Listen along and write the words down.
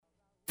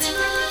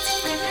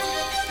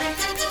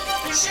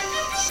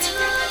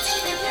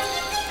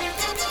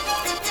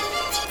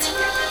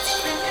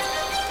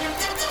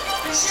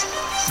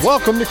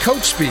Welcome to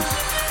Coach Speak,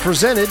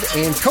 presented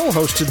and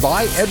co-hosted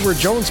by Edward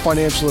Jones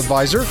Financial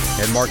Advisor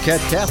and Marquette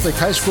Catholic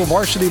High School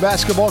varsity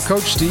basketball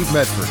coach Steve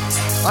Medford.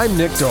 I'm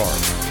Nick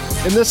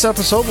Darr. In this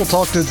episode, we'll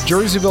talk to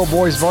Jerseyville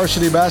boys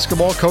varsity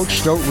basketball coach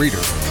Stoat Reeder.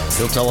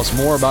 He'll tell us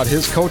more about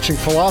his coaching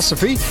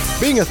philosophy,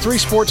 being a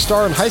three-sport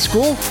star in high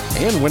school,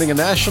 and winning a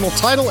national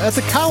title at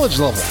the college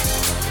level.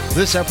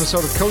 This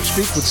episode of Coach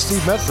Speak with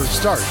Steve Medford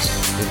starts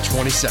in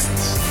 20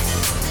 seconds.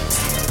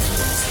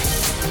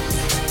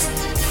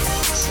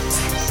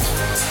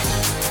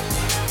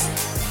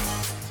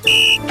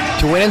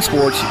 To win in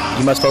sports,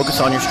 you must focus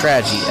on your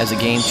strategy as the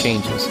game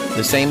changes.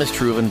 The same is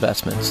true of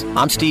investments.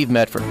 I'm Steve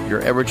Medford,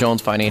 your Edward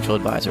Jones Financial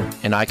Advisor,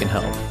 and I can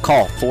help.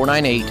 Call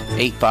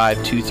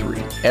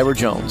 498-8523. Edward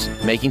Jones,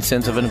 making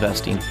sense of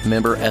investing.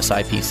 Member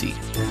SIPC.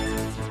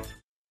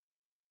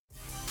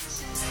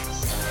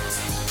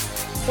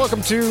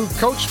 Welcome to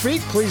Coach Speak.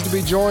 Pleased to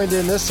be joined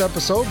in this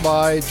episode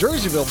by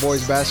Jerseyville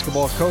boys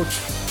basketball coach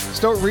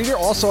Stoat Reeder.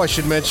 Also, I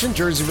should mention,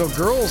 Jerseyville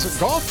girls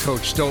golf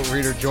coach Stoat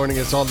Reeder joining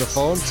us on the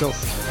phone,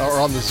 or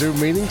on the Zoom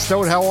meeting.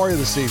 Stoat, how are you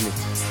this evening?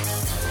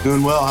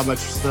 Doing well. How about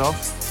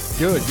yourself?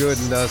 Good.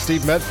 And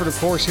Steve Medford, of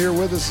course, here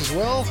with us as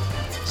well.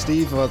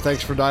 Steve,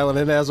 thanks for dialing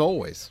in as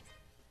always.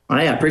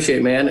 I appreciate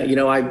it, man. You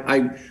know,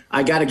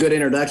 I got a good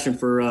introduction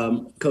for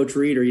Coach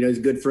Reeder. You know, he's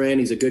a good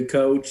friend. He's a good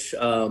coach.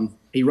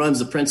 He runs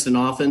the Princeton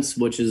offense,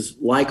 which is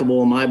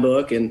likable in my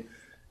book, and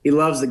he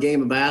loves the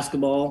game of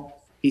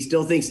basketball. He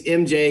still thinks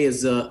MJ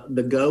is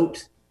the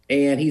GOAT,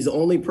 and he's the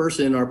only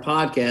person in our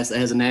podcast that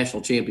has a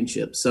national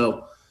championship.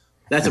 So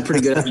that's a pretty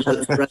good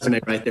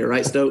resume right there,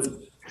 right, Stoat?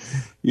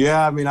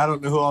 Yeah, I mean, I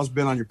don't know who else has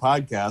been on your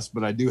podcast,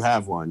 but I do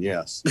have one,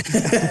 yes.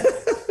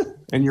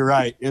 And you're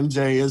right.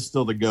 MJ is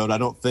still the GOAT. I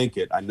don't think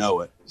it. I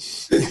know it.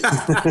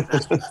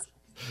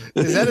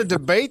 Is that a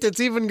debate that's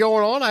even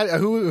going on?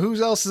 Who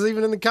else is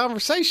even in the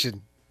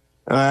conversation?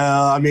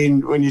 I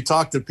mean, when you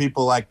talk to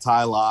people like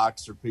Ty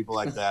Locks or people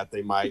like that,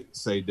 they might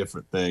say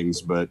different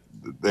things, but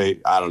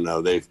I don't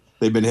know. They've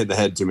been hit the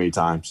head too many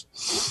times.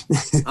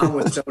 I'm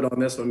with Stoat on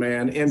this one,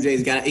 man.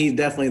 He's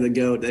definitely the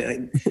GOAT.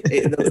 The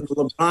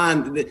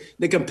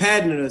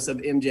competitiveness of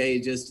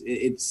MJ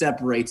it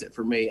separates it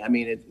for me. I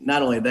mean,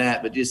 not only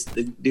that, but just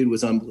the dude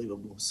was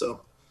unbelievable.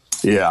 So,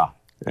 yeah.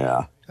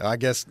 I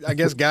guess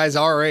guys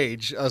our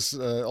age, us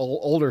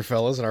older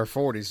fellas in our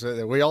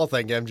 40s, we all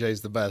think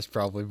MJ's the best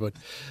probably. But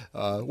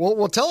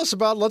well, tell us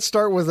about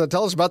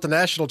the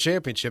national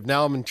championship.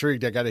 Now I'm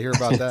intrigued. I got to hear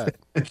about that.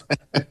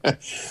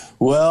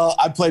 Well,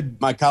 I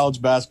played my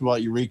college basketball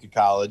at Eureka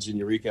College in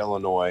Eureka,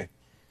 Illinois.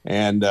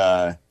 And,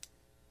 I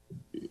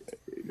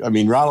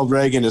mean, Ronald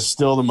Reagan is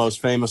still the most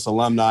famous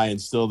alumni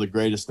and still the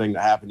greatest thing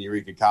to happen to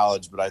Eureka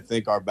College. But I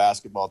think our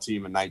basketball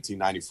team in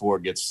 1994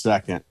 gets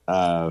second.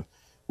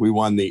 We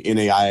won the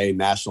NAIA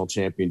National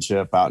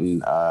Championship out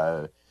in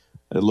a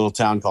little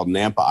town called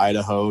Nampa,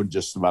 Idaho,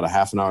 just about a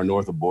half an hour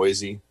north of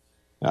Boise.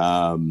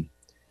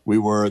 We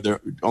were there.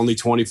 Only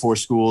 24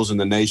 schools in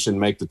the nation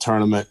make the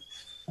tournament.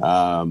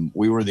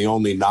 We were the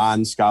only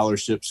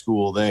non-scholarship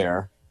school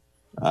there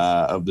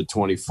of the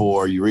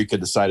 24. Eureka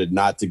decided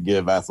not to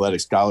give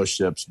athletic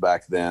scholarships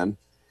back then.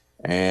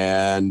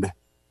 And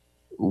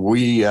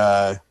we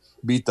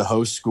beat the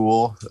host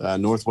school,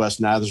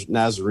 Northwest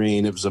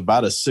Nazarene. It was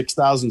about a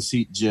 6,000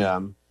 seat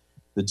gym.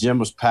 The gym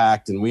was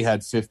packed and we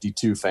had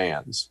 52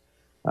 fans.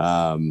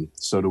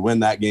 So to win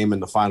that game in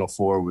the Final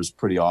Four was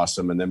pretty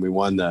awesome. And then we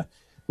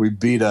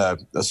beat a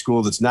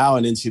school that's now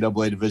an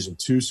NCAA Division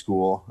II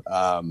school,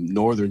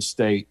 Northern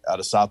State out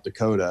of South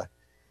Dakota.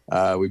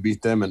 We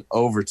beat them in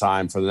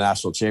overtime for the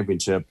national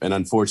championship. And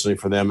unfortunately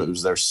for them, it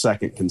was their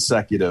second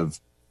consecutive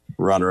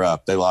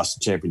runner-up. They lost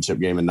the championship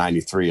game in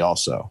 93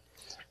 also.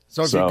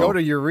 So if you go to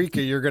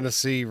Eureka, you're going to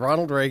see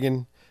Ronald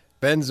Reagan,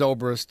 Ben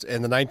Zobrist,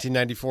 and the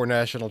 1994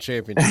 national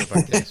championship,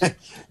 I guess.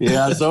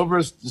 Yeah,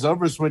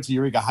 Zobrist went to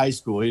Eureka High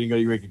School. He didn't go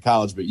to Eureka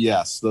College, but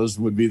yes, those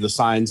would be the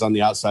signs on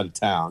the outside of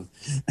town.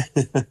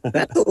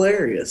 That's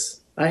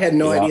hilarious. I had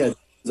no idea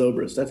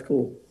Zobrist. That's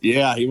cool.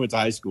 Yeah, he went to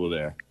high school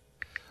there.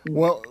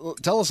 Well,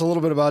 tell us a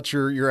little bit about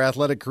your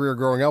athletic career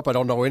growing up. I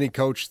don't know any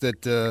coach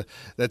that's a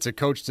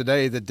coach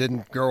today that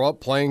didn't grow up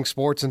playing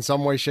sports in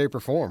some way, shape, or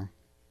form.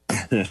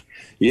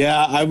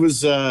 Yeah, I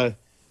was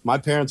my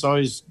parents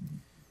always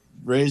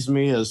raised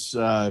me as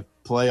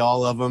play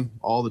all of them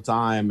all the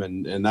time,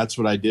 and that's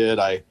what I did.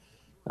 I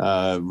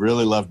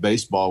really loved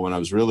baseball when I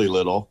was really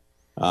little,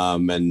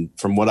 and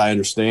from what I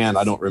understand,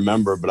 I don't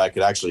remember, but I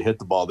could actually hit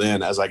the ball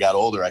then. As I got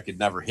older, I could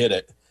never hit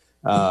it,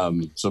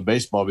 so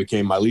baseball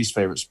became my least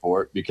favorite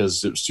sport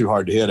because it was too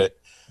hard to hit it.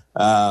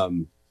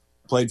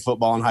 Played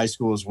football in high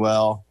school as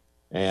well,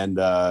 and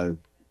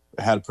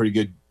had a pretty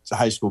good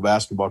high school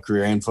basketball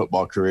career and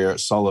football career at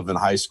Sullivan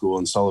High School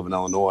in Sullivan,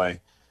 Illinois.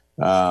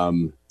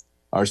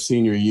 Our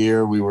senior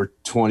year, we were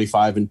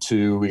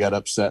 25-2. We got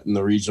upset in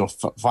the regional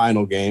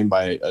final game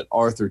by an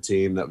Arthur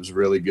team that was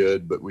really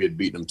good, but we had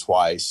beaten them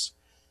twice.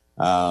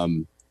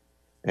 And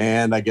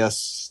I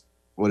guess,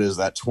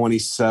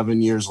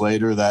 27 years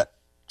later, that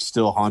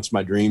still haunts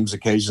my dreams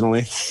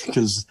occasionally,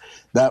 because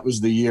that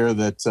was the year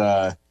that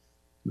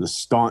the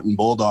Staunton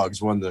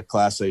Bulldogs won the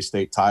Class A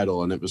state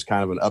title, and it was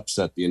kind of an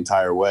upset the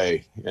entire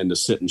way. And to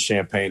sit in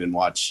Champaign and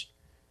watch,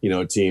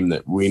 a team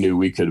that we knew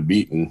we could have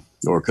beaten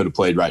or could have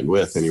played right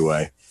with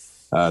anyway,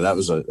 that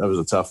was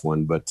a tough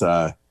one. But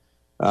I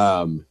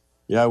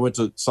went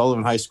to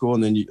Sullivan High School,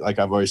 and then, like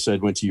I've already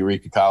said, went to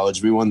Eureka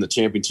College. We won the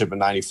championship in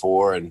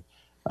 '94, and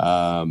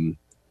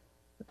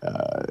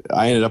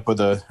I ended up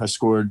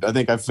I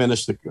think I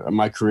finished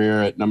my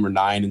career at number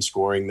 9 in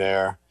scoring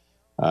there,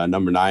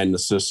 number 9 in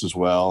assists as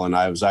well. And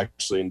I was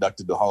actually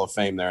inducted to the Hall of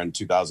Fame there in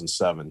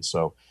 2007.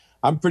 So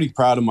I'm pretty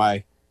proud of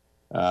my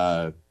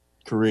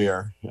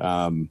career.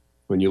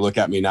 When you look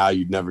at me now,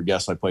 you'd never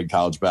guess I played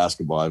college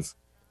basketball. I've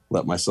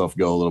let myself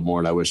go a little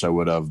more than I wish I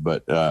would have,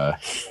 but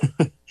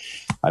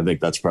I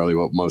think that's probably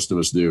what most of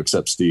us do,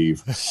 except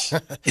Steve.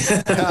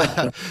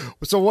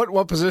 So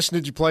what position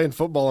did you play in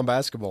football and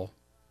basketball?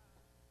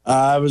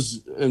 I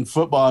was in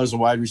football. I was a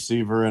wide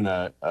receiver and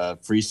a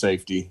free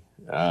safety.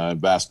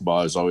 Basketball,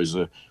 I was always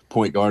a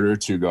point guard or a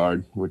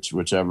 2-guard,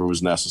 whichever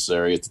was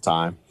necessary at the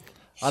time.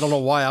 I don't know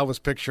why I was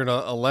picturing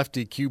a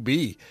lefty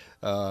QB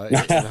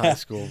in high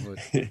school.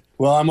 But.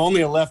 Well, I'm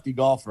only a lefty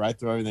golfer. I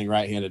throw everything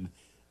right-handed.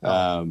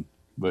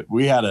 But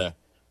we had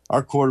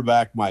our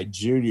quarterback my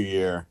junior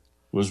year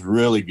was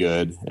really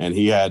good, and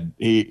he had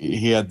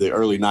the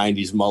early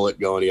 90s mullet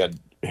going. He had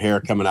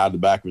hair coming out of the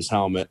back of his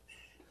helmet.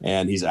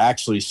 And he's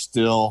actually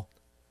still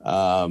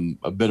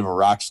a bit of a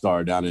rock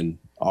star down in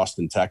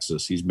Austin,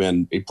 Texas. He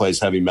plays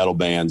heavy metal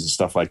bands and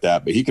stuff like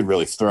that, but he could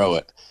really throw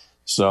it.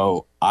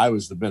 So I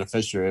was the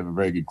beneficiary of a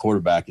very good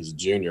quarterback as a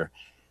junior.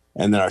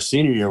 And then our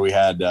senior year, we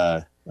had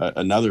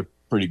another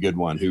pretty good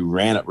one who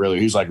ran it really.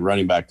 He was like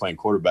running back playing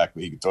quarterback,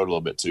 but he could throw it a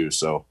little bit too.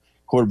 So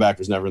quarterback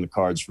was never in the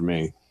cards for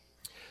me.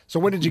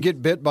 So when did you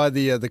get bit by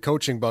the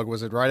coaching bug?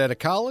 Was it right out of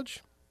college?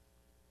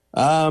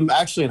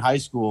 Actually in high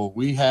school,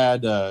 we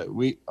had a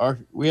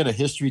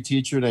history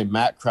teacher named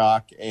Matt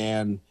Kroc,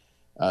 and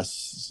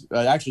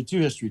actually 2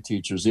 history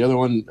teachers. The other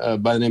one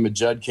by the name of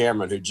Judd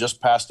Cameron, who just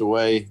passed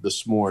away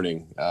this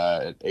morning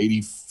at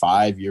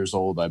 85 years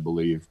old, I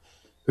believe,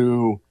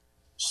 who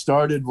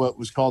started what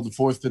was called the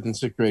 4th, 5th, and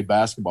 6th grade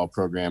basketball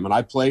program. And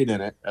I played in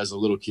it as a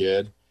little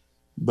kid,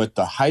 but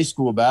the high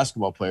school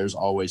basketball players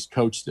always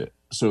coached it.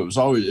 So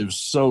it was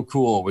so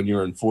cool when you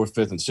were in 4th,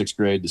 5th, and 6th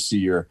grade to see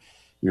your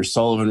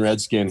Sullivan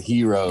Redskin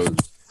heroes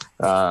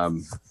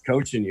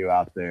coaching you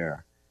out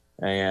there.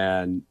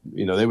 And,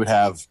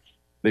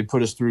 they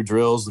put us through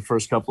drills the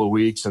first couple of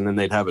weeks, and then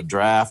they'd have a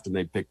draft and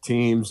they'd pick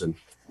teams. And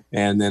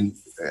then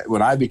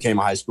when I became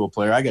a high school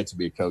player, I got to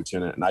be a coach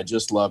in it, and I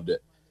just loved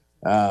it.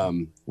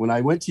 When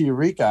I went to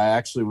Eureka, I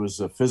actually was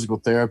a physical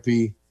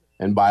therapy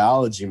and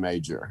biology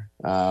major.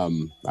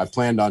 I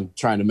planned on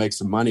trying to make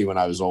some money when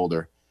I was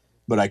older,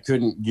 but I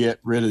couldn't get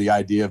rid of the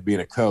idea of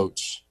being a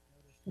coach.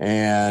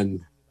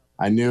 And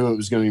I knew it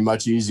was going to be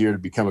much easier to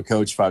become a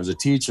coach if I was a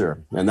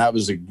teacher. And that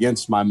was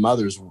against my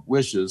mother's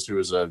wishes, who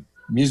was a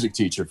music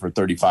teacher for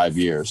 35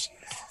 years.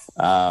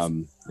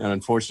 And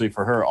unfortunately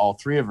for her, all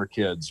 3 of her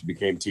kids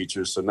became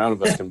teachers. So none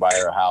of us can buy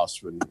her a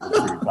house when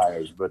she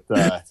retires. But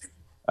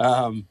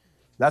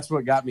that's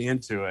what got me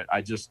into it.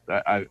 I just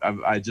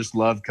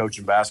loved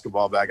coaching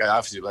basketball back. I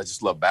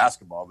just love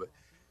basketball,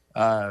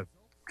 but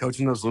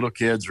coaching those little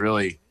kids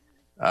really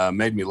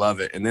made me love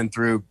it. And then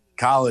through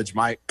college,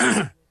 my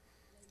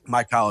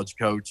college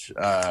coach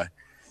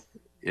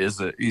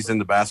he's in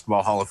the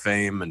Basketball Hall of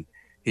Fame, and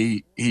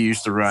he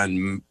used to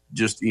run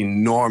just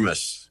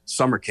enormous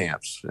summer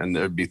camps, and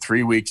there'd be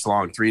 3 weeks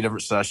long, 3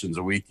 different sessions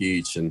a week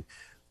each. And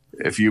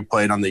if you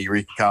played on the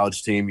Eureka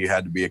College team, you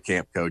had to be a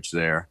camp coach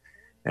there.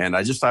 And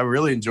I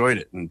really enjoyed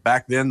it. And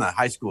back then, the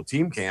high school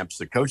team camps,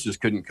 the coaches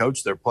couldn't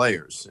coach their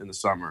players in the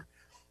summer.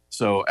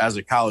 So as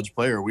a college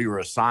player, we were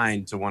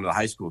assigned to one of the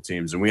high school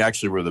teams, and we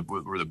actually were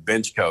the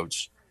bench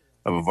coach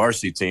of a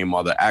varsity team,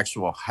 while the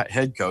actual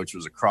head coach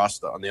was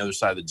on the other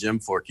side of the gym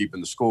floor keeping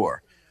the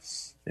score.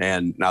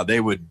 And now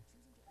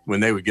when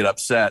they would get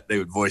upset, they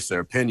would voice their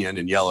opinion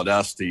and yell at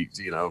us to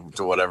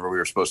whatever we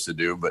were supposed to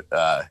do. But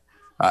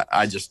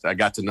I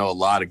got to know a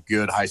lot of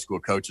good high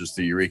school coaches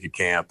through Eureka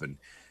Camp, and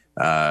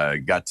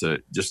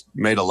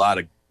made a lot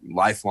of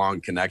lifelong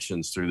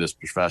connections through this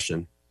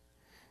profession.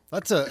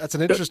 That's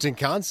an interesting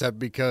concept,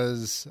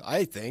 because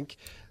I think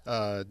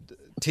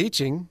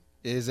teaching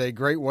is a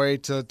great way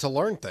to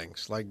learn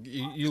things. Like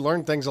you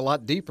learn things a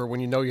lot deeper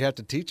when you know you have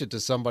to teach it to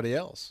somebody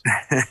else.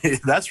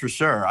 That's for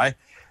sure.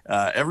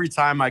 Every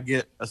time I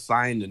get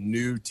assigned a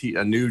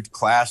new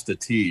class to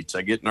teach,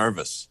 I get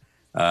nervous,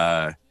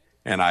 and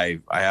I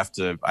have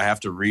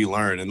to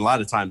relearn. And a lot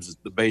of times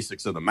the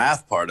basics of the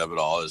math part of it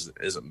all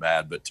isn't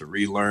bad, but to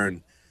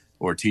relearn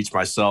or teach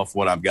myself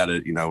what I've got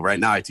to, right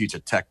now I teach a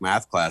tech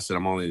math class, and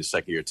I'm only the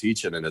second year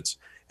teaching, and it's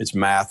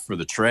math for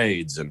the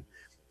trades. And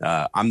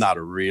I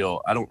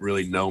don't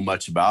really know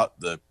much about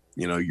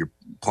your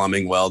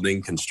plumbing,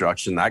 welding,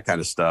 construction, that kind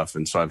of stuff.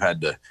 And so I've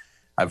had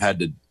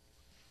to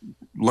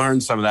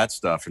learn some of that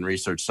stuff and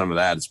research some of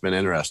that. It's been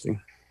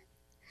interesting.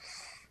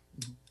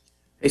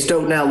 Hey,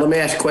 Stoke, now let me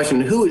ask you a question.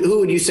 Who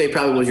would you say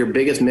probably was your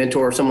biggest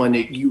mentor, someone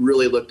that you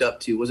really looked up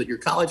to? Was it your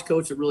college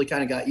coach that really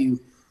kind of got you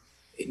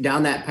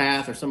down that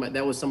path, or somebody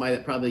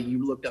that probably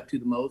you looked up to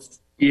the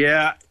most?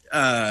 Yeah.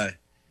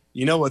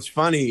 You know what's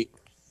funny?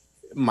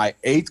 My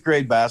 8th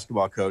grade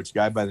basketball coach, a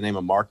guy by the name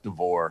of Mark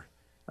DeVore,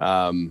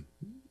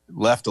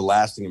 left a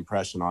lasting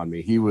impression on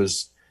me. He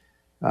was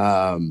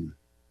a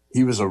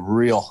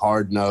real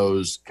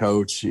hard-nosed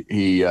coach.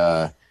 We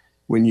had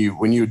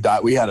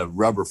a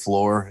rubber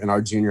floor in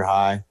our junior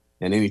high,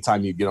 and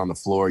anytime you get on the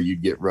floor, you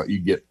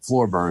get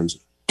floor burns.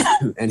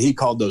 And he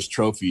called those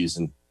trophies.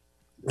 And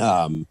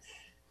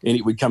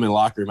we'd come in the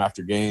locker room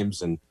after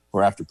games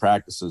or after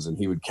practices, and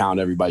he would count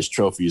everybody's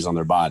trophies on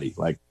their body.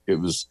 Like it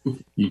was,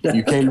 you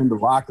came into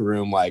the locker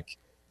room, like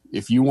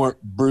if you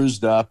weren't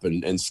bruised up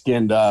and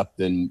skinned up,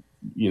 then,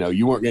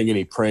 you weren't going to get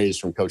any praise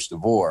from Coach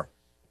DeVore.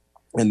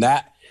 And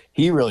that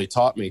he really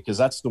taught me, because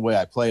that's the way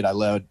I played. I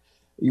led,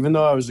 even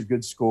though I was a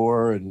good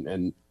scorer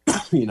and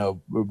a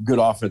good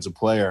offensive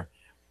player,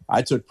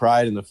 I took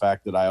pride in the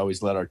fact that I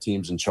always led our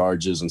teams in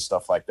charges and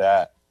stuff like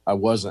that. I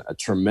wasn't a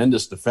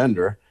tremendous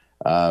defender,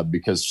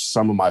 because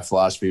some of my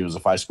philosophy was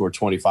if I score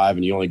 25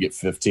 and you only get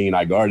 15,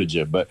 I guarded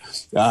you. But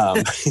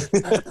I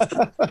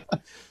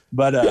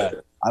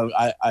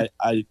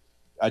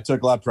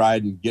took a lot of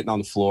pride in getting on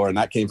the floor, and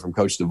that came from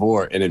Coach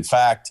DeVore. And in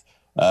fact,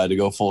 to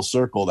go full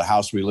circle, the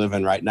house we live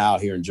in right now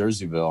here in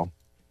Jerseyville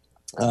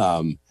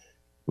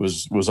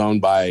was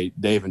owned by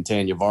Dave and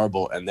Tanya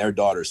Varble, and their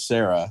daughter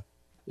Sarah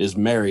is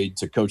married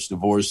to Coach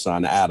DeVore's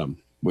son Adam,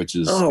 which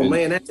is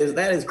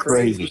that is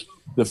crazy.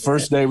 The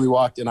first day we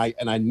walked in,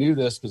 I knew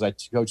this because I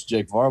coached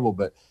Jake Varble,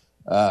 but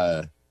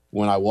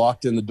when I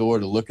walked in the door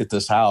to look at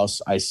this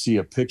house, I see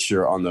a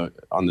picture on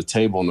the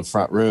table in the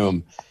front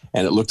room,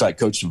 and it looked like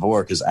Coach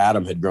DeVore because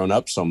Adam had grown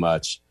up so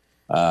much,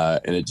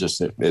 and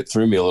it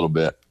threw me a little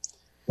bit.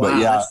 Wow, but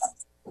yeah,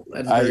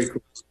 that's very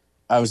cool.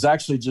 I was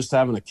actually just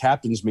having a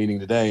captain's meeting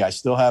today. I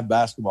still have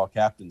basketball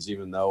captains,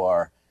 even though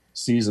our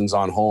season's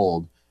on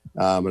hold.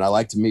 And I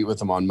like to meet with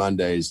them on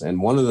Mondays.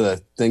 And one of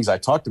the things I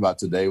talked about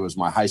today was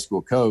my high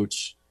school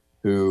coach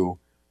who,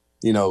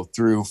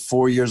 through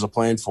 4 years of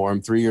playing for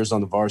him, 3 years on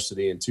the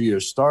varsity and 2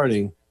 years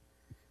starting,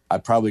 I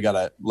probably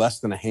got less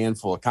than a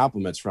handful of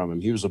compliments from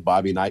him. He was a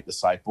Bobby Knight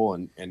disciple,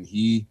 and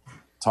he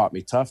taught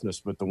me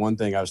toughness. But the one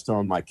thing I was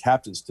telling my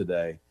captains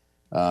today,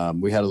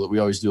 we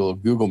always do a little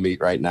Google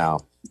Meet right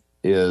now,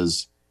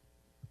 is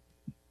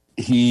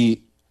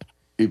he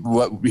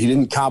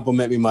didn't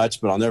compliment me much,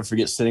 but I'll never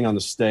forget sitting on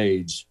the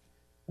stage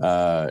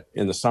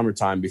in the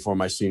summertime before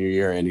my senior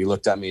year, and he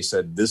looked at me and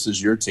said, "This is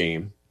your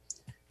team,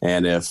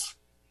 and if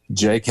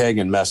Jake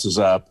Hagan messes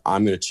up,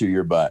 I'm going to chew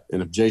your butt,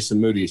 and if Jason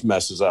Moody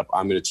messes up,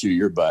 I'm going to chew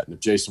your butt, and if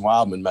Jason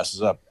Wildman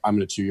messes up, I'm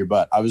going to chew your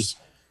butt." I was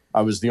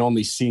the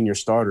only senior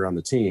starter on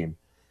the team,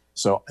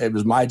 so it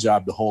was my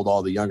job to hold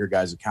all the younger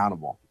guys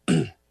accountable.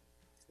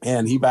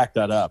 And he backed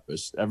that up.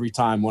 Every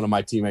time one of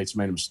my teammates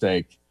made a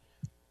mistake,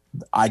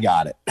 I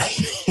got it.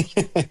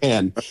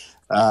 And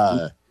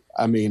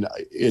I mean,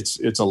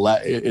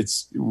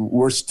 it's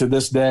worse to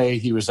this day.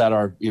 He was at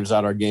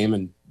our game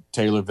in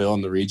Taylorville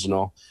in the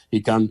regional.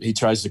 He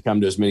tries to come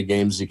to as many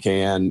games as he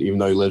can, even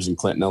though he lives in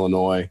Clinton,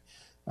 Illinois.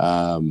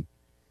 And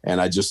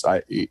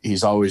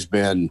he's always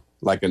been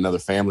like another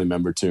family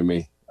member to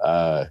me.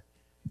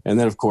 And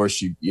then of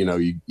course you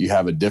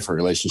have a different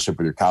relationship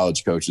with your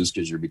college coaches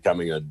because you're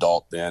becoming an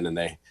adult then, and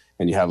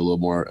you have a little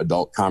more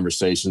adult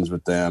conversations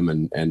with them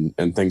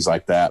and things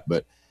like that.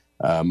 But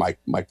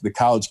the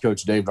college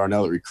coach, Dave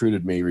Darnell, that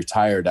recruited me,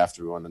 retired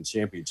after we won the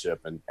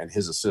championship, and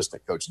his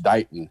assistant coach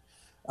Dighton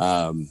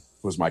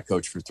was my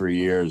coach for 3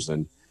 years.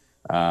 And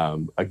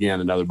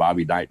again, another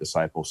Bobby Knight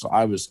disciple. So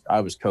I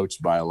was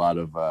coached by a lot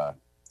of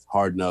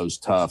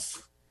hard-nosed,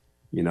 tough,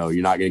 you're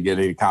not going to get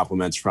any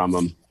compliments from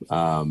them.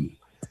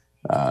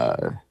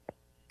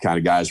 Kind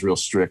of guys, real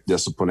strict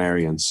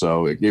disciplinarians.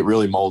 So it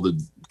really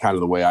molded kind of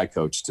the way I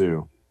coach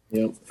too.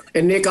 Yep.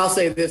 And Nick, I'll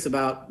say this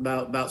about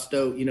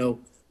Stoke.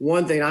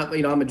 One thing, I'm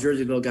a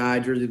Jerseyville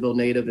guy, Jerseyville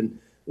native, and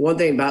one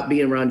thing about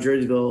being around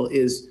Jerseyville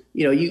is,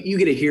 you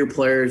get to hear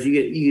players, you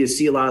get to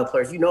see a lot of the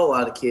players, a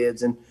lot of the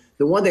kids. And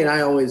the one thing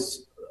I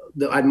always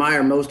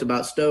admire most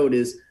about Stoke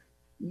is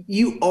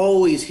you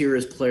always hear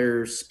his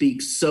players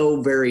speak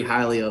so very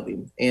highly of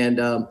him, and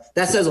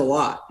that says a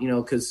lot,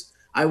 because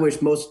I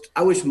wish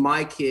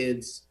my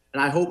kids,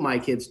 and I hope my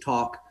kids,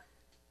 talk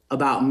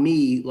about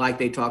me like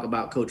they talk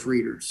about Coach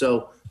Reeder.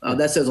 So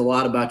that says a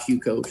lot about you,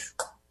 Coach.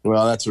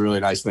 Well, that's a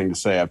really nice thing to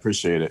say. I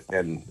appreciate it.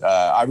 And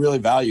I really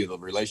value the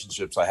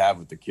relationships I have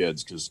with the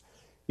kids because,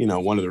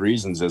 one of the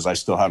reasons is I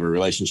still have a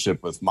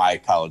relationship with my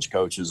college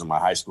coaches and my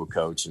high school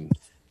coach. And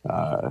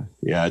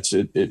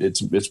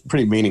it's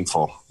pretty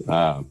meaningful.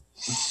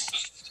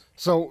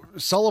 So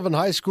Sullivan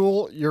High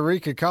School,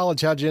 Eureka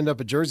College, how'd you end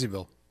up at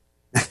Jerseyville?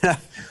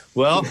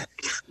 Well,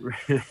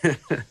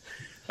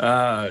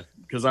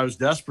 because I was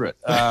desperate.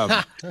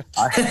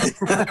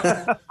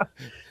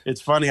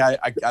 It's funny.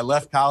 I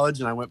left college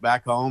and I went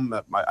back home.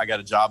 I got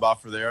a job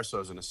offer there. So I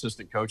was an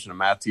assistant coach and a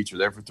math teacher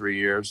there for 3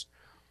 years.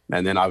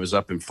 And then I was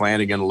up in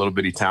Flanagan, a little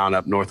bitty town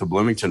up north of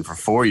Bloomington, for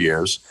 4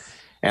 years.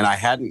 And I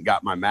hadn't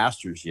got my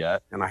master's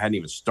yet, and I hadn't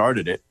even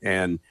started it.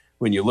 And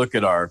when you look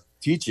at our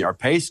teaching, our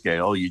pay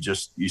scale, you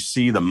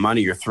see the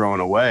money you're throwing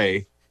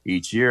away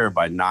each year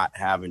by not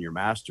having your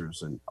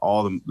master's, and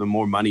all the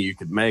more money you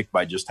could make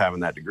by just having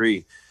that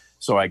degree.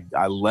 So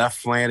I left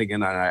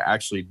Flanagan, and I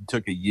actually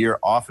took a year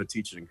off of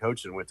teaching and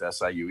coaching and went to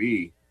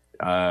SIUE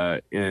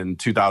in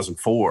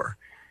 2004.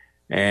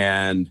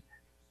 And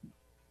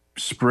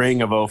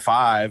spring of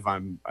 2005,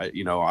 I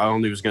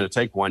only was going to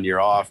take 1 year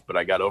off, but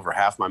I got over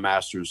half my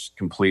master's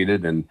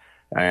completed. And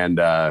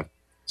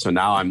so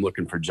now I'm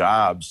looking for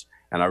jobs,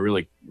 and I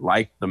really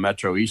like the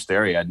Metro East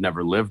area. I'd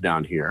never lived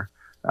down here.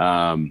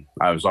 I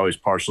was always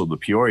partial to the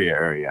Peoria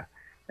area,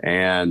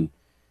 and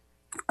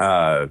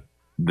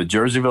the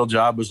Jerseyville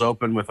job was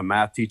open with a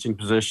math teaching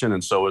position,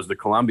 and so was the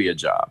Columbia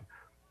job.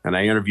 And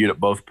I interviewed at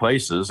both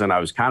places, and I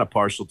was kind of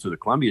partial to the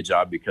Columbia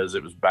job because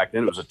it was back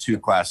then it was a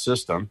 2-class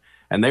system,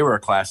 and they were a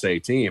Class A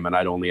team, and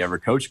I'd only ever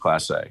coached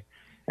Class A.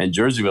 And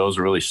Jerseyville is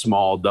a really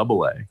small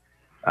AA.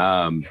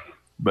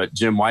 But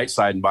Jim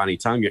Whiteside and Bonnie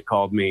Tungett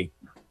called me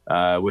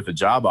with a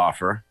job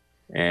offer,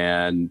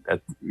 and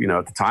at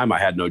the time I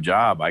had no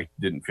job. I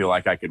didn't feel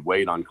like I could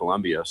wait on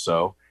Columbia,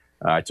 so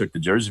I took the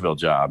Jerseyville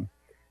job.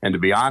 And to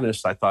be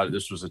honest, I thought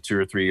this was a 2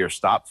 or 3 year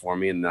stop for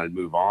me, and then I'd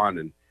move on.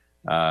 And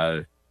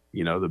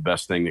the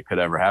best thing that could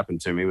ever happen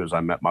to me was I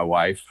met my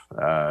wife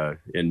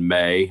in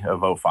May of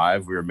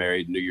 2005. We were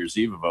married New Year's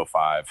Eve of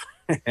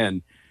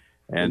 2005,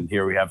 and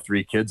here we have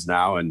 3 kids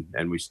now, and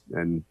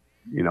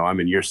I'm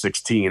in year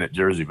 16 at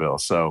Jerseyville.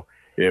 So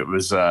it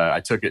was I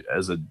took it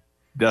as a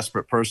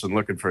desperate person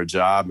looking for a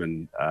job,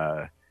 and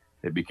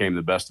it became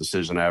the best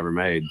decision I ever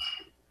made.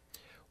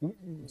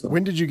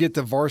 When did you get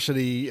the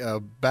varsity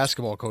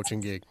basketball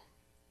coaching gig?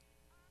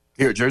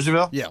 Here at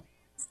Jerseyville? Yeah.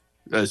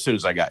 As soon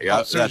as I got you.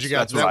 As soon as you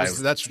got,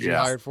 that's what you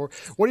hired for.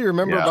 What do you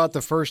remember about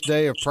the first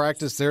day of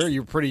practice there?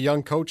 You were a pretty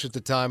young coach at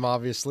the time,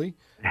 obviously.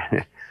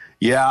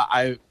 Yeah,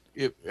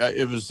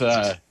 it was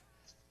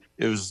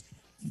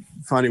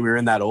funny. We were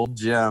in that old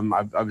gym.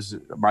 I was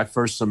my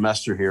first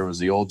semester here was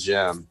the old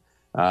gym.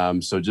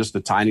 So just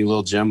a tiny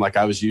little gym like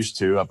I was used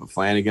to up at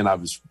Flanagan. I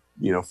was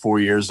 4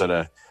 years at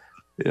a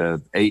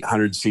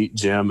 800 seat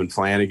gym in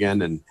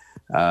Flanagan, and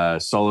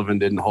Sullivan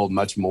didn't hold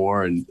much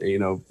more. And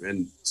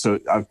so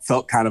I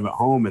felt kind of at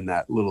home in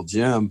that little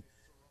gym,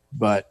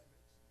 but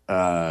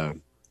now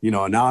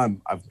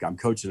I'm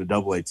coaching a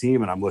AA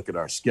team, and I'm looking at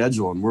our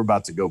schedule, and we're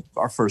about to go,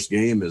 our first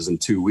game is in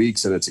 2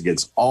 weeks, and it's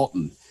against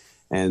Alton.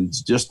 And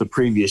just the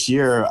previous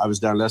year I was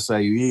down at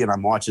SIUE, and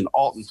I'm watching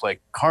Alton play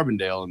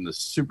Carbondale in the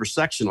super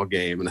sectional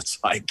game. And it's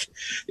like,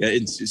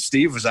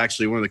 Steve was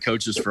actually one of the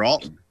coaches for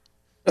Alton,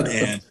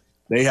 and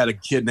they had a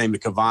kid named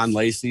Kevon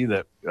Lacey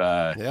that,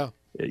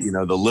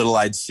 the little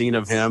I'd seen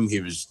of him,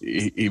 he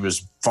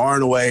was far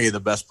and away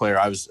the best player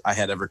I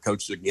had ever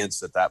coached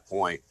against at that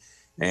point.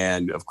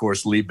 And of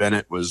course, Lee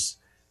Bennett was,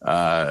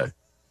 I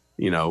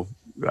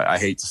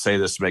hate to say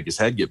this to make his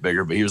head get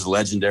bigger, but he was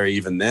legendary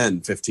even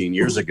then, 15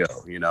 years ago.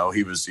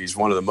 He's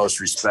one of the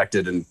most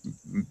respected and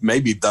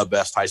maybe the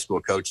best high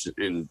school coach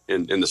in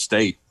the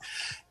state.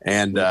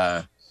 And,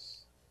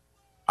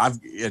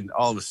 and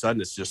all of a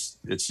sudden it's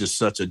just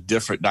such a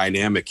different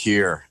dynamic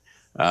here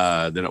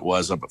than it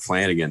was up at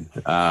Flanagan.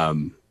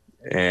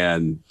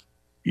 And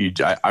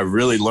I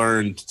really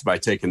learned by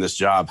taking this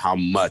job how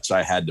much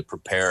I had to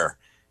prepare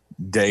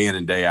day in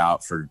and day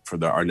out for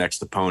our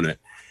next opponent,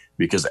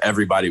 because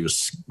everybody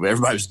was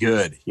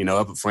good.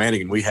 Up at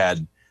Flanagan, we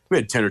had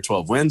 10 or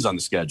 12 wins on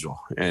the schedule,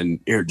 and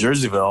here at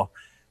Jerseyville,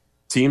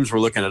 teams were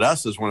looking at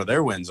us as one of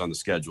their wins on the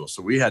schedule.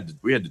 So we had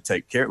to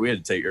take care. We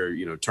had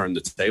to turn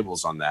the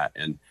tables on that.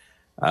 And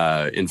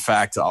in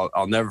fact,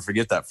 I'll never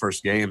forget that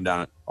first game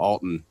down at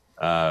Alton.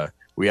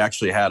 We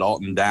actually had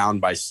Alton down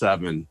by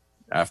 7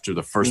 after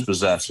the first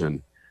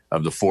possession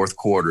of the fourth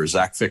quarter.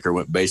 Zach Ficker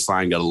went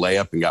baseline, got a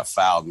layup, and got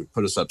fouled, and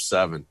put us up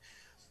 7.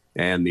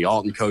 And the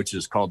Alton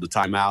coaches called the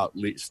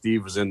timeout.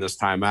 Steve was in this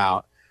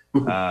timeout.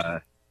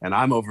 And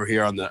I'm over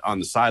here on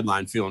the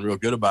sideline feeling real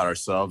good about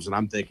ourselves. And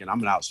I'm thinking, I'm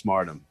going to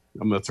outsmart them.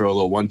 I'm going to throw a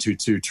little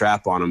 1-2-2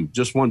 trap on them.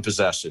 Just one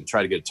possession,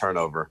 try to get a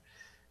turnover.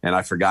 And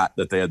I forgot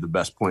that they had the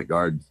best point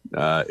guard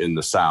in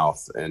the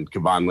South. And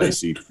Kevon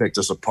Lacey picked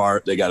us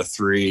apart. They got a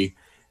 3.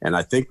 And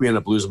I think we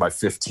ended up losing by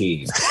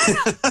 15.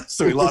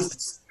 So we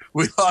lost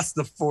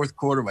the fourth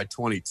quarter by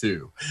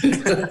 22.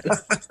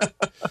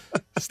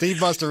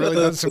 Steve must have really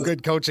done some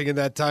good coaching in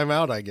that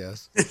timeout, I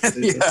guess.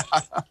 Yeah.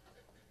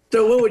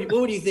 So what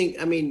would you think?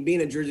 I mean,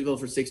 being at Jerseyville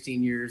for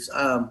 16 years,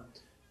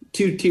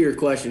 two-tier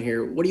question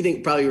here. What do you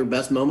think probably your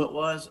best moment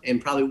was? And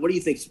probably what do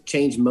you think's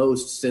changed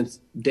most since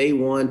day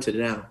one to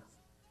now?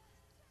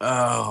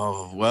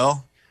 Oh,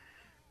 well,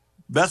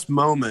 best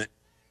moment,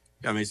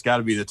 I mean, it's got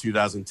to be the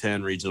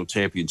 2010 regional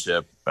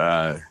championship.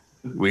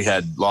 We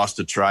had lost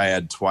a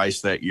triad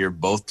twice that year,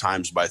 both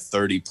times by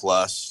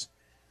 30+,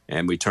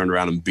 and we turned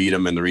around and beat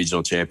them in the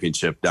regional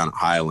championship down at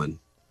Highland.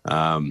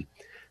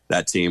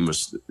 that team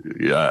was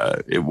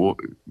it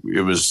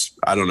was,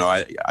 I don't know,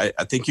 I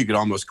think you could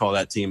almost call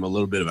that team a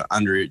little bit of an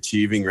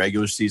underachieving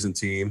regular season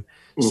team.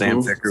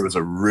 Sam Ficker was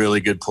a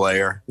really good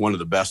player, one of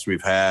the best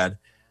we've had.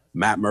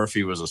 Matt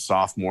Murphy was a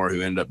sophomore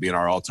who ended up being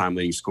our all-time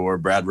leading scorer.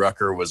 Brad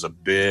Rucker was a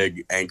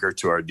big anchor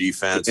to our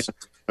defense.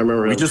 I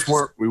remember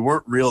we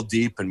weren't real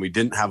deep, and we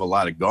didn't have a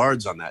lot of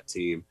guards on that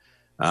team.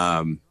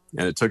 And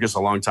it took us a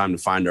long time to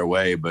find our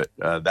way, but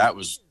that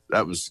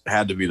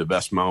had to be the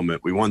best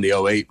moment. We won the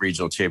 2008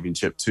 regional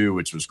championship too,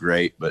 which was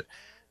great. But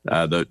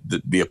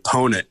the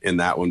opponent in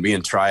that one,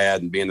 being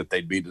Triad and being that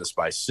they'd beaten us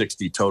by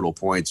 60 total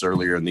points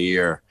earlier in the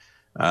year,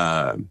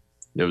 it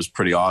was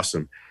pretty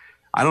awesome.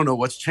 I don't know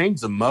what's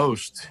changed the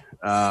most.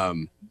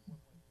 We're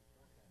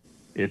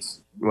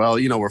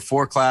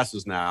 4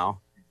 classes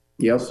now.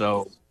 Yep.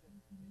 So,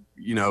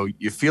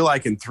 you feel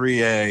like in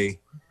 3A,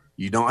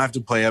 you don't have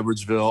to play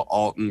Edwardsville,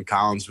 Alton,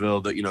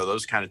 Collinsville,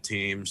 those kind of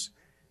teams.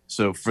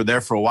 So for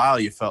a while,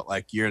 you felt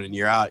like year in and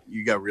year out,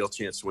 you got a real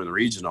chance to win the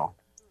regional.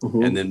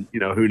 And then,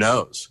 who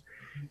knows?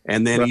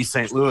 And then East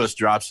St. Louis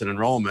drops in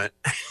enrollment.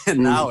 And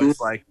now it's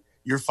like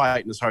you're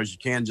fighting as hard as you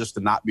can just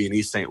to not be in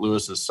East St.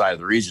 Louis's side of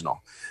the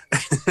regional.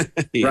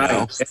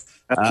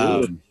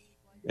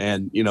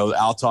 And,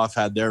 Althoff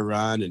had their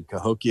run and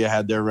Cahokia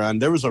had their run.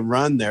 There was a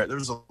run there. There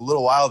was a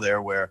little while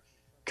there where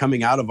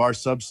coming out of our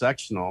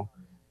subsectional,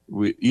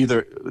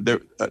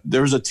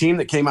 there was a team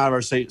that came out of our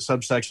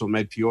subsectional and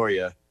made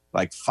Peoria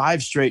like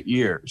 5 straight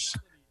years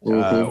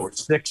or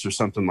 6 or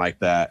something like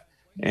that.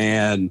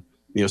 And,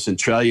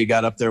 Centralia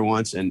got up there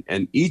once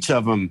and each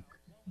of them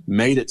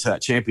made it to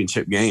that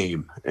championship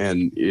game.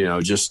 And,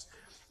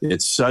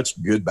 it's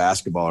such good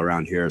basketball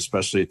around here,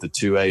 especially at the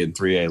 2A and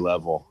 3A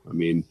level. I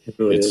mean, it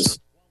really is.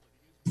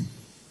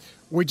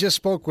 We just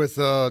spoke with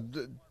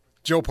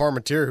Joe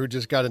Parmentier, who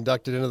just got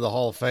inducted into the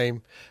Hall of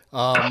Fame.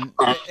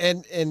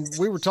 And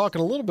we were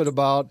talking a little bit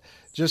about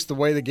just the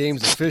way the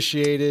game's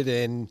officiated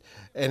and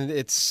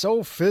it's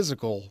so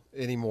physical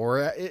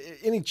anymore.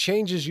 Any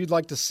changes you'd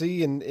like to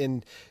see?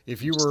 And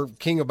if you were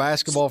king of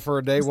basketball for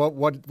a day,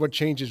 what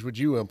changes would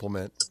you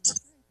implement?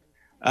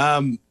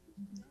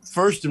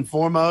 First and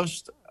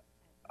foremost,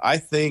 I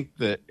think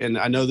that, and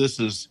I know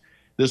this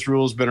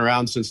rule has been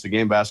around since the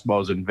game basketball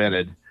was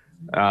invented,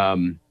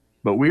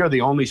 but we are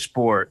the only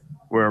sport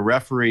where a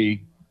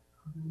referee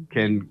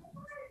can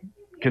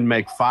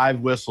make 5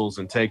 whistles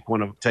and take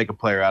a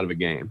player out of a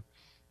game.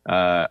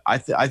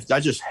 I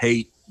just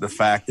hate the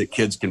fact that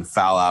kids can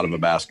foul out of a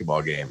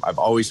basketball game. I've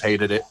always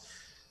hated it.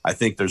 I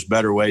think there's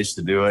better ways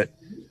to do it.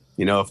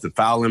 If the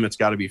foul limit's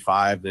got to be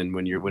 5, then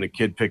when a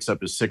kid picks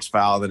up his 6th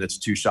foul, then it's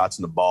 2 shots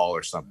in the ball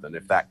or something.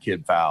 If that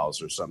kid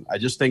fouls or something, I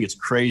just think it's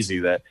crazy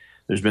that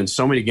there's been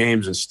so many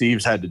games, and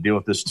Steve's had to deal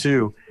with this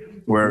too,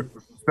 where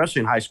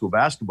especially in high school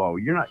basketball,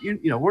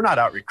 we're not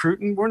out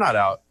recruiting, we're not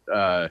out.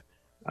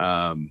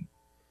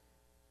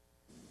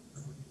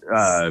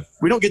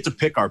 We don't get to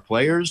pick our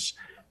players.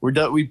 We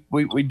play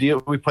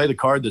the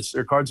cards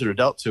that are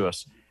dealt to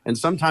us. And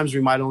sometimes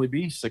we might only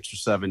be 6 or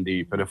 7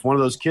 deep. And if one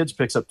of those kids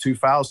picks up 2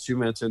 fouls 2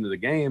 minutes into the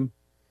game,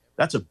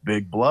 that's a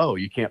big blow.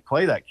 You can't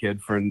play that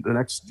kid for the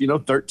next,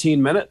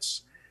 13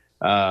 minutes.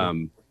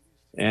 And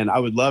I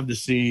would love to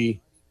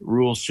see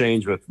rules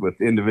change with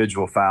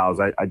individual fouls.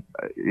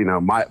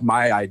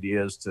 My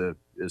idea is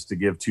to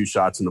give 2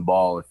 shots in the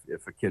ball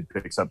if a kid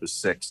picks up his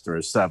 6th or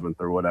his 7th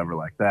or whatever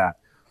like that.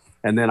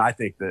 And then I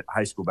think that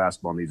high school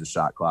basketball needs a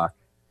shot clock.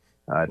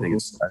 I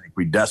think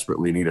we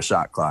desperately need a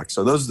shot clock.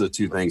 So those are the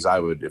 2 things I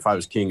would, if I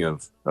was king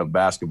of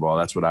basketball,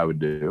 that's what I would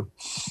do.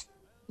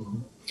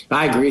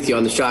 I agree with you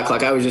on the shot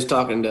clock. I was just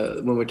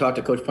when we talked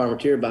to Coach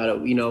Parmentier about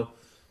it,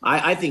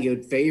 I think it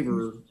would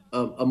favor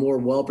a more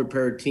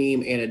well-prepared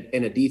team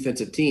and a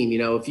defensive team.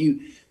 If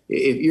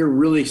you're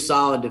really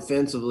solid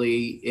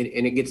defensively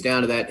and it gets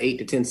down to that 8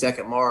 to 10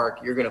 second mark,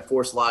 you're going to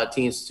force a lot of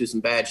teams to do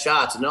some bad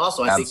shots. And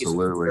also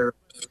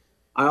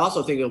I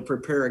also think it'll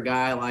prepare a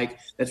guy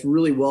that's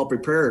really well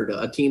prepared,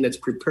 a team that's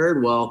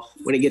prepared well.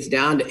 When it gets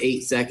down to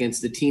 8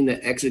 seconds, the team that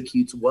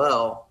executes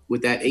well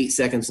with that 8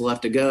 seconds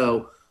left to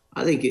go,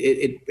 I think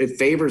it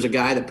favors a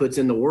guy that puts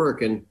in the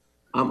work. And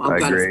I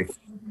agree.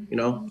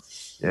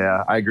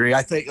 Yeah, I agree.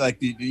 I think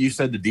you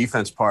said the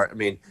defense part. I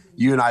mean,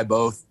 you and I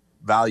both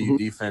value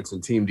defense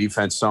and team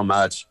defense so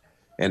much.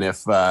 And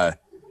if I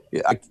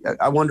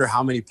wonder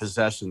how many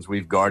possessions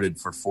we've guarded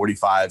for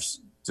 45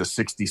 to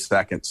 60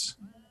 seconds,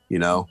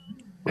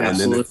 And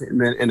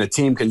then a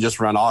team can just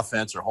run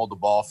offense or hold the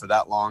ball for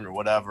that long or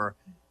whatever.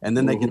 And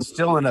then they can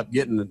still end up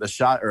getting the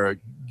shot or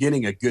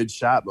getting a good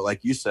shot. But like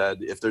you said,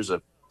 if there's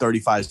a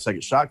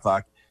 35-second shot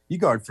clock, you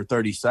guard for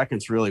 30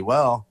 seconds really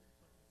well.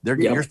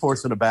 You're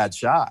forcing a bad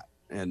shot.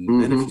 And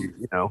then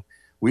if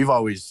we've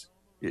always,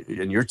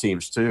 and your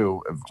teams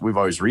too, we've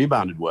always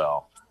rebounded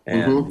well.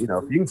 And,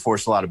 if you can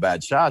force a lot of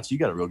bad shots, you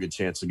got a real good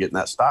chance of getting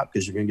that stop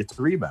because you're going to get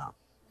the rebound.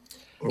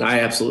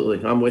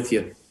 I'm with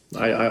you.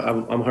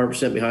 I'm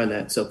 100% behind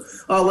that. So,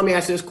 let me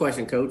ask this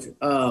question, Coach.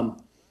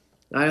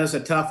 I know it's a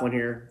tough one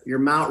here. You're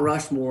Mount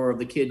Rushmore of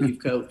the kids you've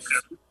coached.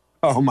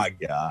 Oh, my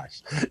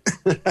gosh.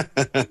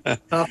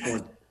 Tough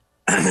one.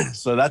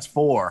 So that's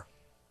 4.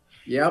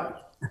 Yep.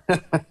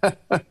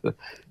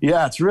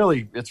 Yeah, it's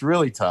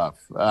really tough.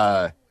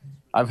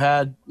 I've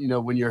had,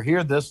 when you're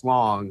here this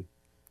long,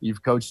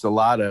 you've coached a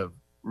lot of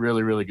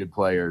really, really good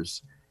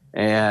players,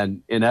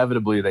 and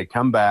inevitably they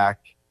come back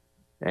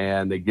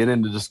and they get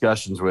into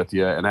discussions with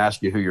you and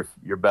ask you who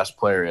your best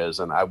player is.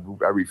 And I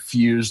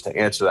refuse to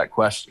answer that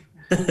question.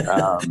 You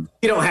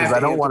don't have to. I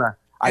don't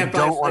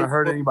want to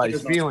hurt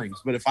anybody's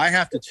feelings, but if I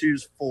have to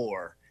choose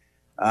 4,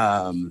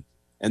 and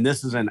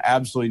this is in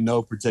absolutely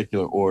no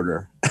particular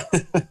order,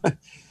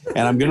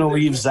 and I'm going to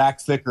leave Zach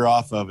Ficker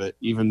off of it,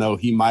 even though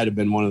he might have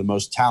been one of the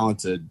most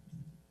talented,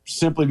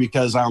 simply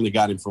because I only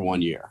got him for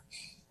 1 year.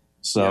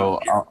 So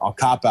I'll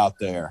cop out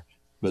there,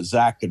 but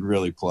Zach could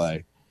really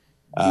play.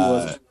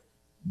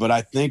 But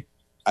I think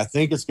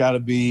it's got to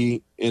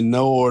be, in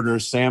no order,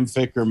 Sam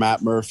Ficker,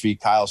 Matt Murphy,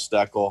 Kyle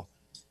Steckel,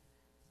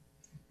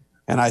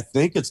 and I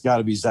think it's got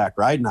to be Zach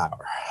Ridenhour.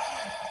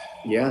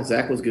 Yeah,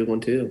 Zach was a good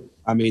one too.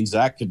 I mean,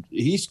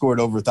 he scored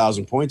over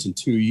 1,000 points in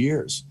 2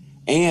 years,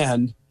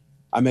 and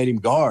I made him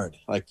guard.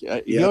 Like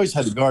he always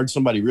had to guard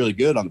somebody really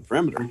good on the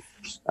perimeter,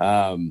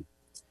 and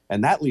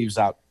that leaves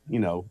out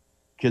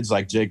kids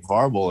like Jake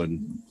Varble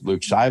and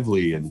Luke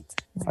Shively and,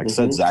 like I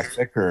said, Zach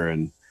Ficker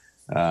and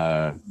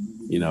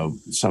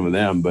some of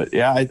them. But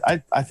yeah,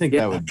 I think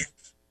that would.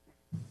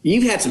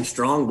 You've had some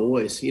strong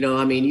boys. You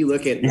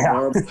look at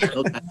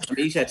Varble.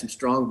 He's had some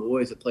strong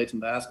boys that played some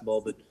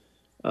basketball, but.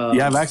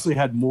 I've actually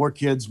had more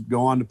kids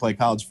go on to play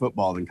college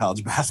football than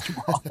college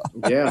basketball.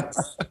 Yeah.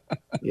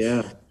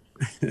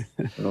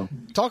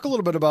 Talk a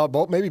little bit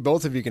about maybe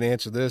both of you can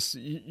answer this.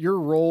 Your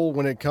role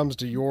when it comes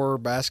to your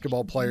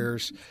basketball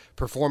players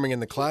performing in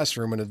the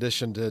classroom in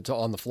addition to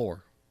on the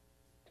floor.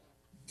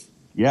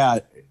 Yeah,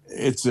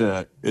 it's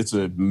a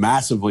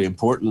massively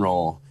important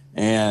role,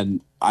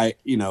 and I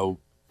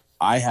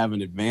have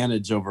an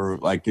advantage over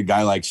like a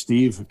guy like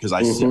Steve because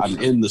I'm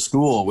in the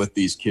school with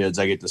these kids.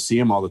 I get to see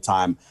them all the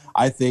time.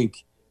 I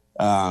think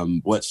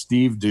what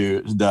Steve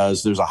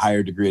does, there's a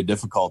higher degree of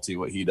difficulty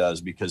what he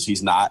does because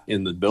he's not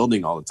in the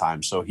building all the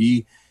time. So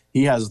he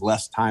has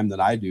less time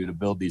than I do to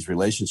build these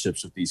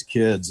relationships with these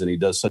kids, and he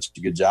does such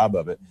a good job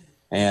of it.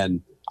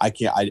 And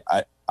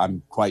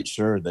I'm quite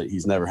sure that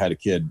he's never had a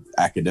kid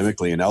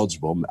academically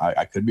ineligible.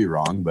 I could be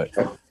wrong, but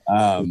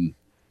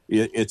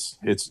it's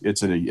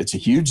a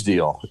huge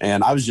deal.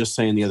 And I was just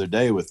saying the other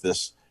day with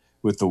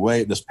the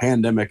way this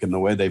pandemic and the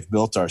way they've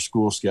built our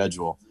school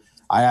schedule,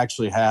 I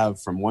actually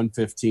have from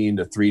 1:15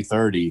 to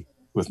 3:30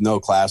 with no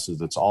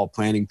classes. It's all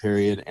planning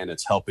period, and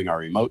it's helping our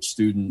remote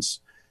students.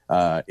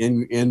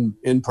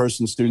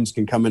 In-person students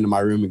can come into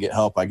my room and get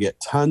help. I get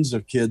tons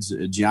of kids,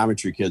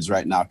 geometry kids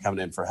right now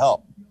coming in for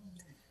help.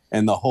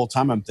 And the whole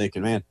time I'm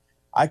thinking, man,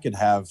 I could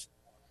have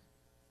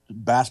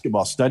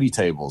basketball study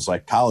tables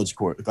like college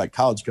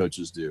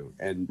coaches do.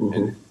 And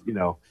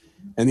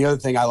the other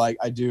thing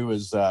I do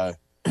is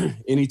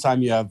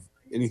anytime you have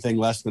anything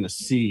less than a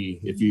C,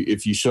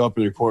 if you show up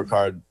in the report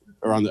card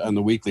or on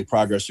the weekly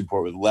progress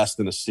report with less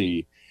than a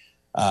C,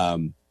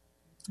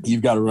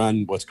 you've got to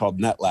run what's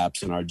called net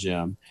laps in our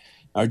gym.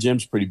 Our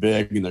gym's pretty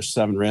big and there's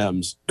 7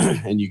 rims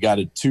and you got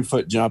a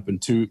 2-foot jump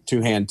and two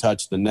hand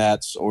touch the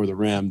nets or the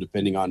rim,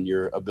 depending on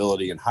your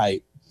ability and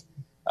height.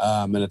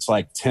 And it's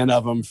like 10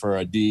 of them for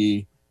a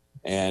D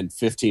and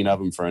 15 of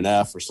them for an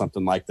F or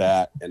something like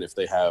that. And if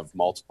they have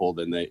multiple,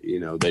 then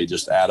they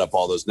just add up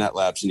all those net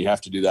laps, and you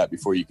have to do that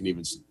before you can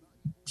even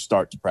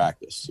start to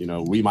practice.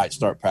 We might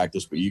start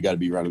practice, but you got to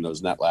be running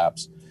those net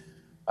laps.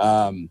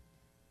 And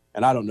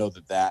I don't know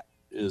that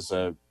is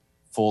a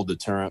full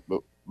deterrent,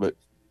 but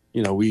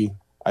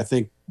I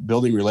think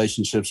building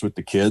relationships with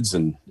the kids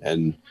and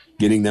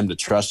getting them to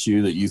trust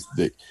you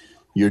that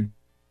you're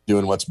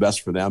doing what's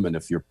best for them. And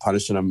if you're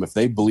punishing them, if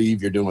they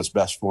believe you're doing what's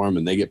best for them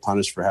and they get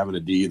punished for having a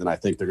D, then I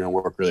think they're going to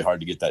work really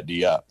hard to get that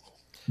D up.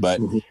 But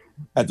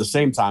at the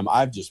same time,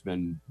 I've just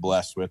been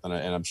blessed with, and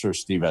I'm sure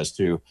Steve has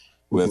too,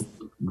 with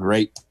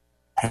great,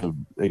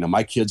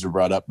 my kids are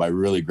brought up by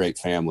really great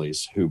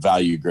families who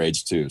value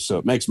grades too. So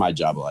it makes my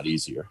job a lot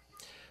easier.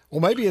 Well,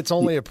 maybe it's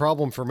only a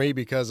problem for me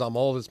because I'm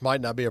old. This might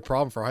not be a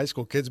problem for high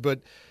school kids, but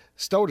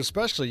Stoat,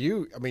 especially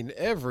you,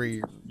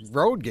 every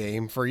road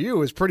game for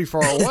you is pretty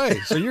far away.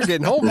 So you're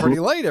getting home pretty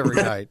late every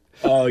night.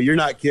 Oh, you're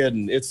not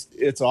kidding.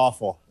 It's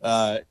awful.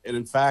 And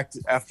in fact,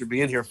 after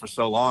being here for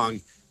so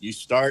long, you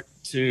start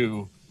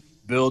to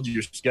build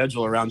your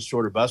schedule around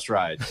shorter bus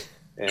rides.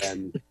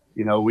 And,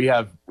 we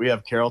have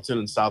Carrollton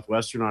and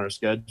Southwestern on our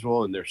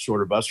schedule, and they're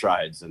shorter bus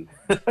rides. And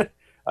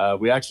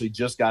we actually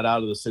just got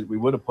out of we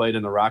would have played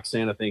in the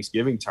Roxana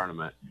Thanksgiving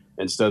tournament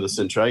instead of the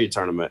Centralia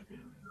tournament.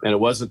 And it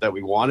wasn't that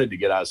we wanted to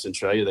get out of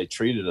Centralia. They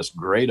treated us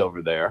great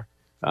over there.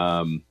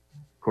 Of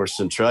course,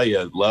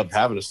 Centralia loved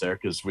having us there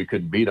because we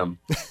couldn't beat them.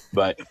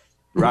 But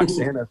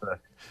Roxana's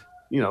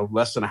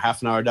less than a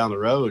half an hour down the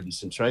road, and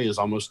Centralia is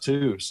almost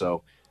 2.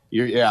 So,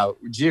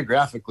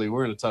 geographically,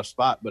 we're in a tough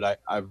spot.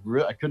 But I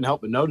couldn't help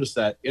but notice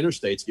that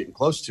Interstate's getting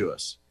close to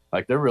us.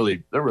 Like they're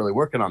really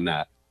working on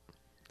that.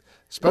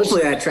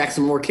 Hopefully that attracts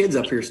some more kids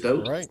up here,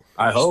 Stoat. Right.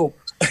 I hope.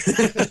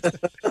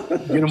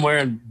 Get them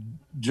wearing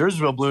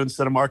Jerseyville blue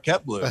instead of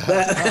Marquette blue.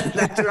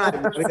 That's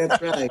right.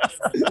 That's right.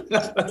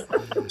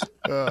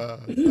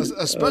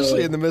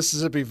 Especially in the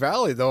Mississippi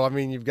Valley, though. I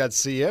mean, you've got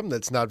CM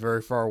that's not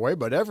very far away,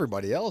 but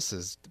everybody else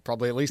is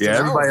probably at least an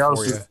everybody hour else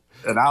for you. is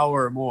an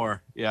hour or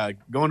more. Yeah,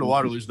 going to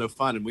Waterloo's no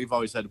fun, and we've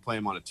always had to play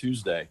them on a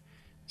Tuesday.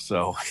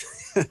 So,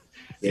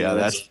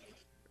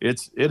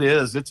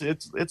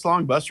 it's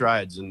long bus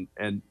rides,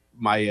 and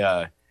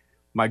my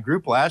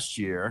group last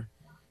year,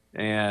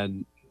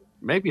 and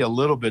maybe a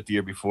little bit the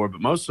year before,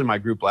 but mostly my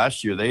group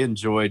last year, they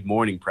enjoyed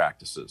morning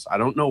practices. I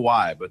don't know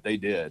why, but they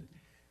did.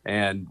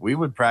 And we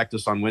would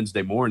practice on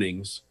Wednesday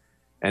mornings,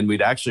 and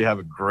we'd actually have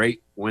a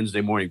great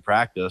Wednesday morning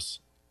practice,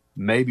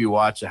 maybe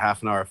watch a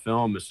half an hour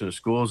film as soon as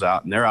school's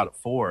out, and they're out at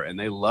 4. And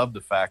they loved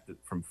the fact that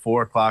from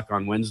 4 o'clock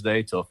on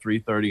Wednesday till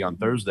 3:30 on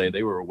Thursday,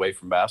 they were away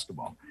from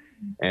basketball.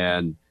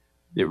 And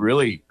it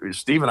really,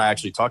 Steve and I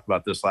actually talked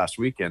about this last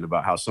weekend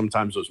about how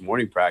sometimes those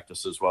morning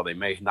practices, while they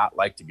may not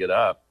like to get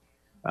up,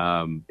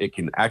 it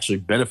can actually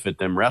benefit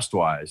them rest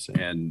wise.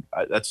 And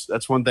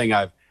that's one thing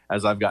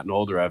as I've gotten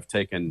older, I've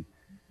taken,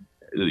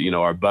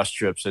 our bus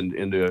trips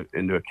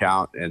into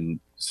account and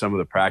some of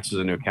the practices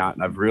into account.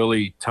 And I've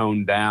really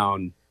toned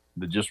down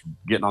the just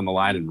getting on the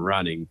line and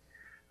running,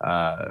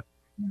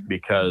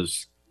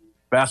 because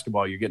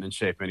basketball, you're getting in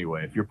shape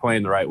anyway. If you're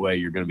playing the right way,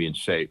 you're going to be in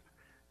shape.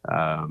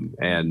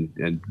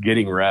 And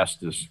getting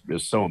rest is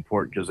so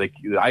important, because the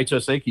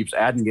IHSA keeps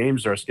adding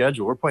games to our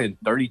schedule. We're playing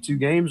 32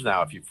 games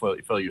now if you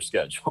fill your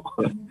schedule.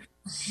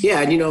 Yeah,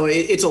 and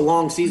it's a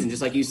long season,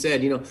 just like you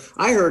said.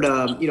 I heard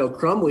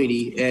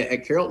Crumweedy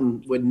at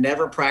Carrollton would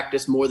never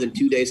practice more than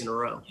 2 days in a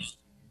row.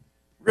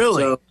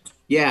 Really? So,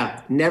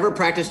 yeah, never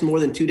practiced more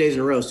than 2 days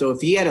in a row. So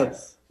if he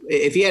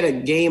had a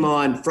game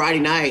on Friday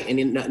night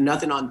and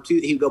nothing on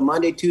Tuesday, he'd go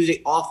Monday,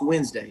 Tuesday, off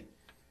Wednesday.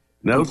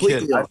 No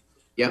kidding.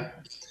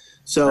 Yep.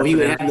 So he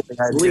would have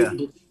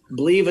to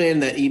believe in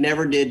that he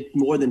never did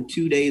more than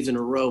 2 days in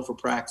a row for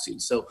practicing.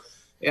 So,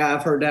 yeah,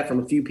 I've heard that from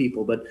a few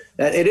people. But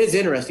it is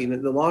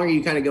interesting. The longer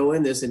you kind of go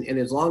in this, and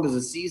as long as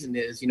the season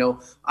is,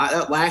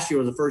 last year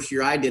was the first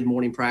year I did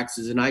morning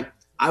practices, and I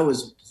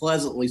was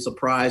pleasantly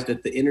surprised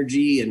at the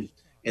energy and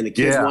the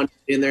kids wanted to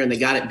get in there, and they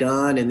got it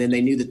done, and then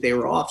they knew that they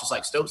were off. Just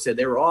like Stokes said,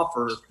 they were off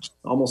for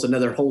almost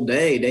another whole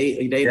day and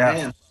a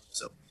half.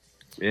 So,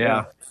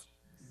 yeah.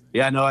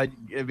 Yeah, no, I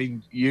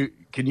mean,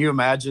 can you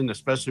imagine,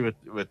 especially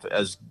with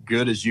as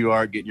good as you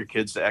are, getting your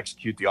kids to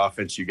execute the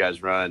offense you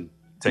guys run,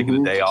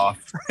 taking a day off?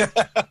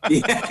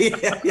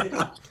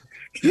 Yeah.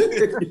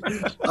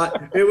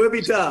 It would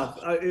be tough.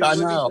 I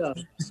know.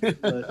 Be tough.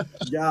 But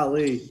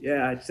golly,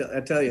 yeah,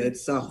 I tell you,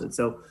 it's something.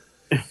 So,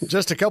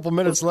 just a couple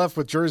minutes left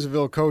with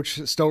Jerseyville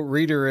coach Stote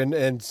Reeder.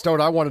 And Stote,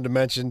 I wanted to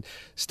mention,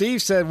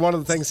 Steve said one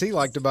of the things he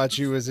liked about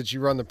you is that you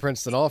run the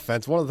Princeton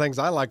offense. One of the things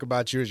I like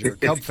about you is you're a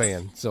Cub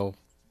fan. So.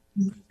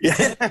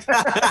 Yeah,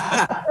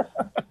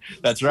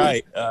 that's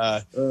right.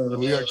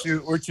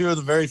 We're two of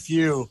the very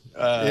few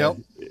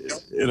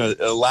in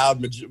a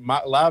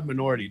loud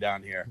minority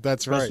down here.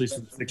 That's right. Especially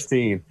since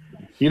 16.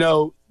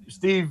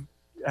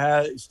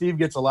 Steve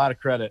gets a lot of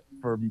credit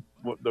for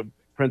the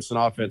Princeton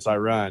offense I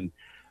run.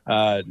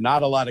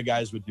 Not a lot of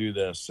guys would do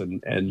this,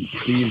 and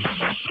Steve's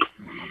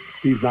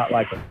not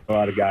like a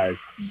lot of guys.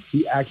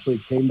 He actually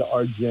came to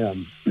our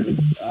gym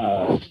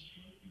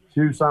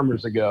 2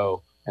 summers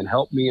ago and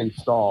helped me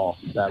install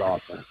that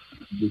offense,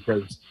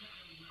 because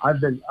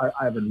I've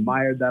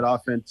admired that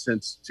offense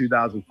since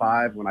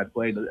 2005 when I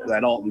played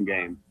that Alton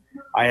game.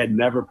 I had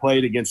never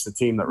played against the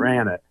team that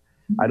ran it.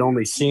 I'd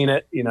only seen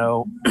it,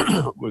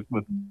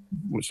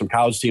 with some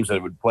college teams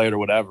that would play it or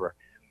whatever.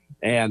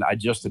 And I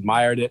just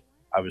admired it.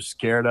 I was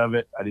scared of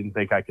it. I didn't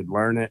think I could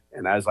learn it.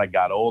 And as I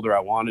got older,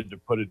 I wanted to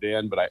put it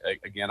in, but I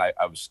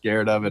was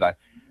scared of it. I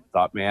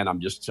thought, man, I'm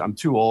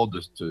too old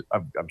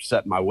I'm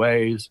set in my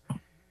ways.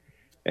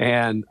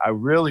 And I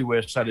really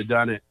wish I'd have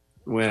done it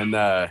when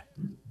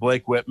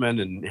Blake Whitman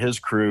and his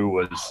crew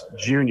was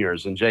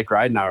juniors and Jake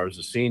Ridenauer was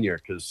a senior,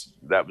 because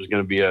that was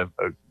going to be a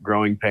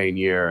growing pain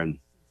year. And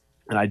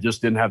I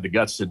just didn't have the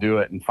guts to do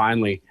it. And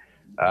finally,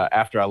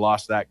 after I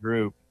lost that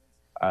group,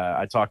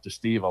 I talked to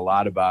Steve a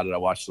lot about it. I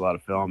watched a lot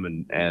of film,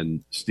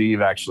 and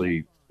Steve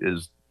actually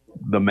is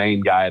the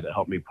main guy that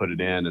helped me put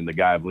it in and the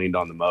guy I've leaned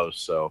on the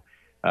most. So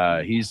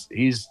he's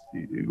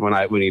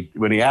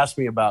when he asked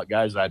me about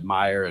guys I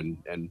admire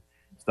and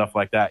stuff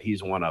like that,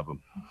 he's one of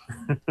them.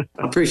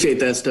 I appreciate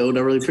that, Stone. I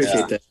really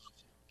appreciate that.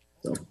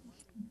 So.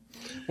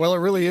 Well, it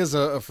really is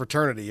a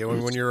fraternity.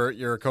 When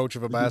you're a coach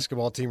of a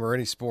basketball team or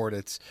any sport,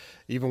 it's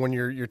even when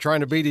you're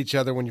trying to beat each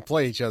other when you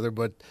play each other,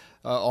 but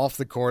off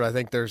the court, I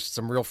think there's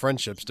some real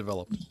friendships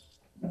developed.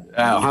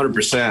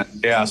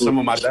 100%. Yeah, some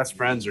of my best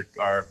friends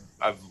are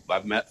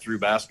I've met through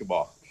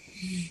basketball.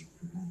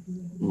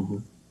 Mm-hmm.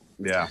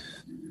 Yeah.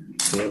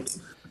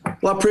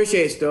 Well, I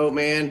appreciate it, Stowe,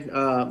 man.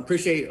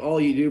 Appreciate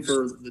all you do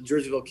for the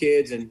Jerseyville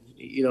kids, and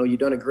you've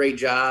done a great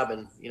job.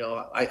 And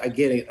I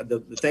get it. The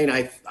thing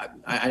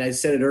I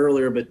said it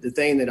earlier, but the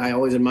thing that I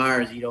always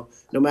admire is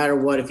no matter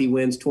what, if he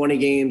wins 20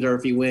 games or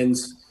if he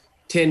wins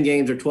 10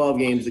 games or 12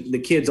 games, the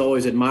kids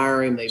always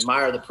admire him. They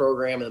admire the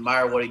program and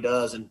admire what he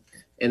does. And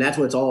And that's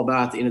what it's all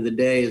about at the end of the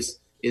day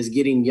is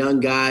getting young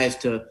guys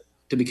to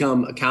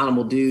become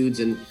accountable dudes.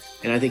 And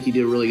I think you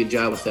did a really good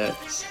job with that.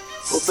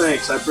 Well,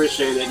 thanks. I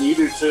appreciate it. And you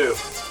do too.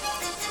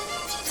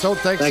 So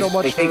thanks so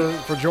much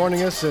for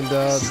joining us, and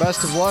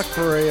best of luck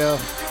for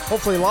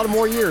hopefully a lot of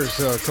more years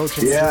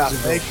coaching. Yeah,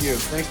 thank you.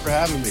 Thanks for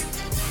having me.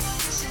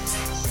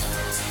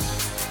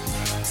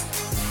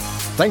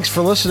 Thanks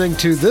for listening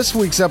to this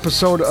week's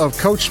episode of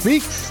Coach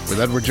Speak with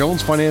Edward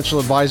Jones financial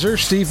advisor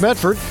Steve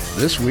Medford,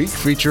 this week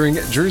featuring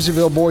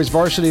Jerseyville boys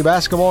varsity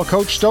basketball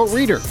coach Stote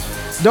Reeder.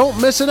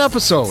 Don't miss an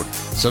episode.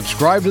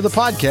 Subscribe to the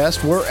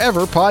podcast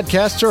wherever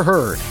podcasts are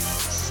heard.